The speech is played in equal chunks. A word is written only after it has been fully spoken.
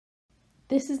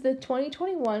This is the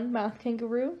 2021 Math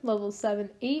Kangaroo, Level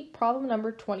 7-8, problem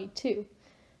number 22.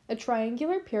 A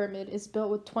triangular pyramid is built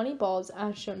with 20 balls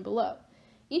as shown below.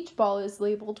 Each ball is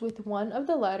labeled with one of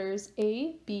the letters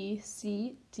A, B,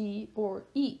 C, D, or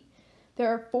E. There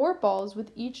are 4 balls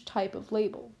with each type of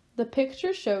label. The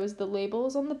picture shows the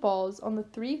labels on the balls on the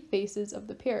 3 faces of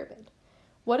the pyramid.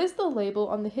 What is the label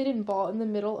on the hidden ball in the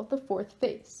middle of the 4th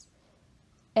face?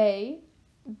 A,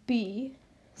 B,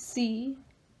 C,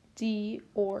 D,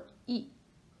 or E.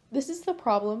 This is the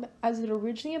problem as it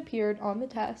originally appeared on the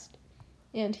test,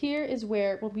 and here is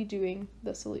where we'll be doing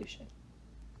the solution.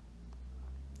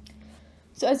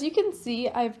 So as you can see,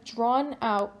 I've drawn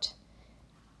out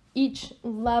each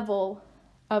level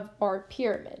of our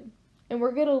pyramid, and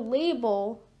we're going to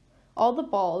label all the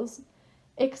balls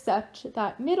except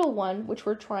that middle one, which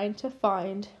we're trying to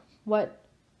find what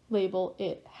label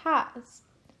it has.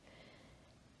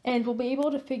 And we'll be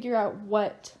able to figure out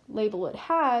what label it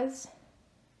has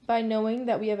by knowing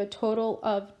that we have a total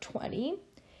of 20,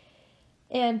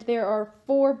 and there are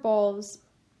 4 balls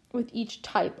with each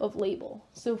type of label.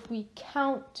 So if we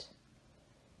count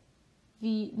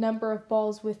the number of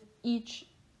balls with each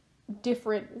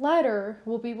different letter,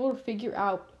 we'll be able to figure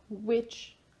out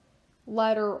which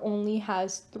letter only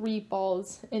has 3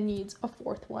 balls and needs a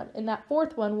 4th one, and that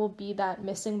 4th one will be that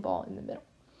missing ball in the middle.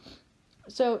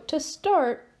 So to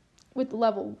start with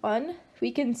level 1,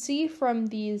 we can see from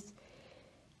these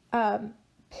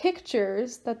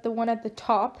pictures that the one at the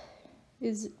top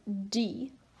is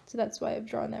D, so that's why I've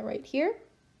drawn that right here.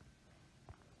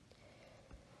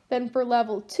 Then for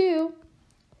level 2,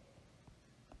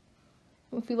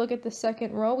 if we look at the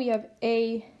second row, we have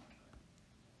A,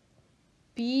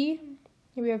 B,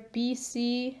 here we have B,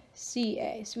 C, C,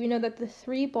 A. So we know that the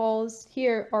 3 balls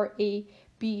here are A,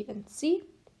 B, and C.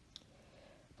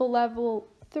 For level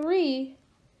 3,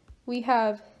 we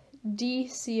have D,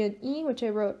 C, and E, which I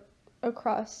wrote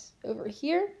across over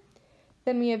here.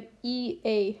 Then we have E,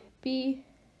 A, B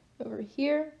over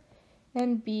here,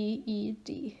 and B, E,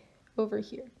 D over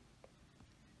here.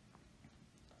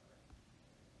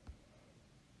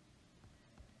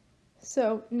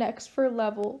 So next for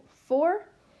level 4,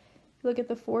 look at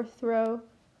the 4th row,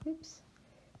 oops,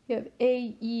 you have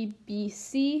A, E, B,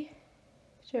 C,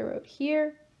 which I wrote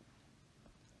here,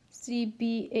 C,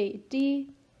 B, A,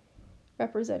 D,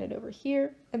 represented over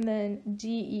here, and then D,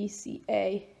 E, C,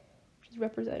 A, which is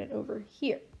represented over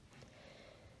here.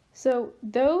 So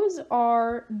those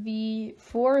are the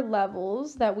 4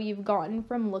 levels that we've gotten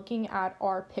from looking at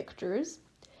our pictures.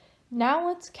 Now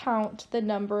let's count the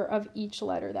number of each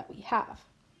letter that we have.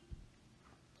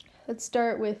 Let's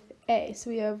start with A. So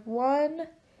we have 1,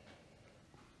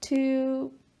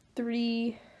 2,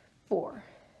 3, 4.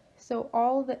 So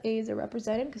all the A's are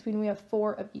represented because we have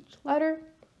 4 of each letter.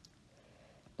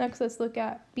 Next, let's look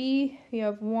at B. We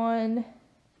have 1,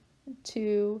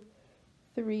 2,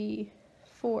 3,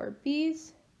 4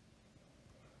 B's.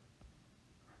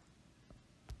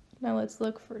 Now let's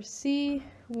look for C.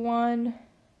 1,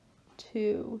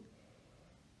 2,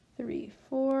 3,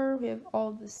 4. We have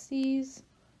all the C's.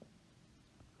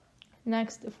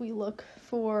 Next, if we look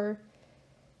for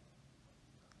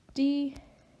D,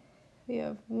 we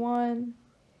have 1,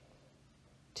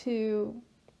 2,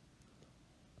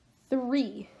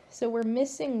 3. So we're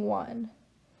missing 1.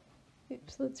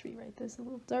 Oops, let's rewrite this a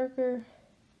little darker.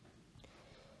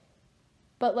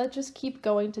 But let's just keep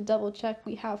going to double check.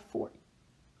 We have 4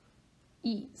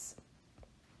 E's.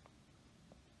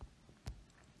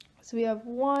 So we have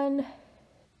 1,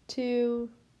 2,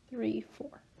 3, 4.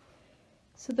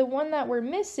 So the one that we're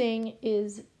missing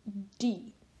is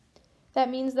D. That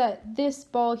means that this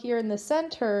ball here in the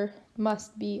center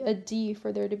must be a D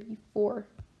for there to be 4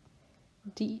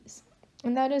 D's.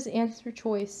 And that is answer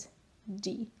choice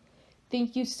D.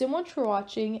 Thank you so much for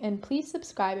watching, and please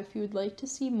subscribe if you would like to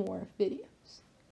see more videos.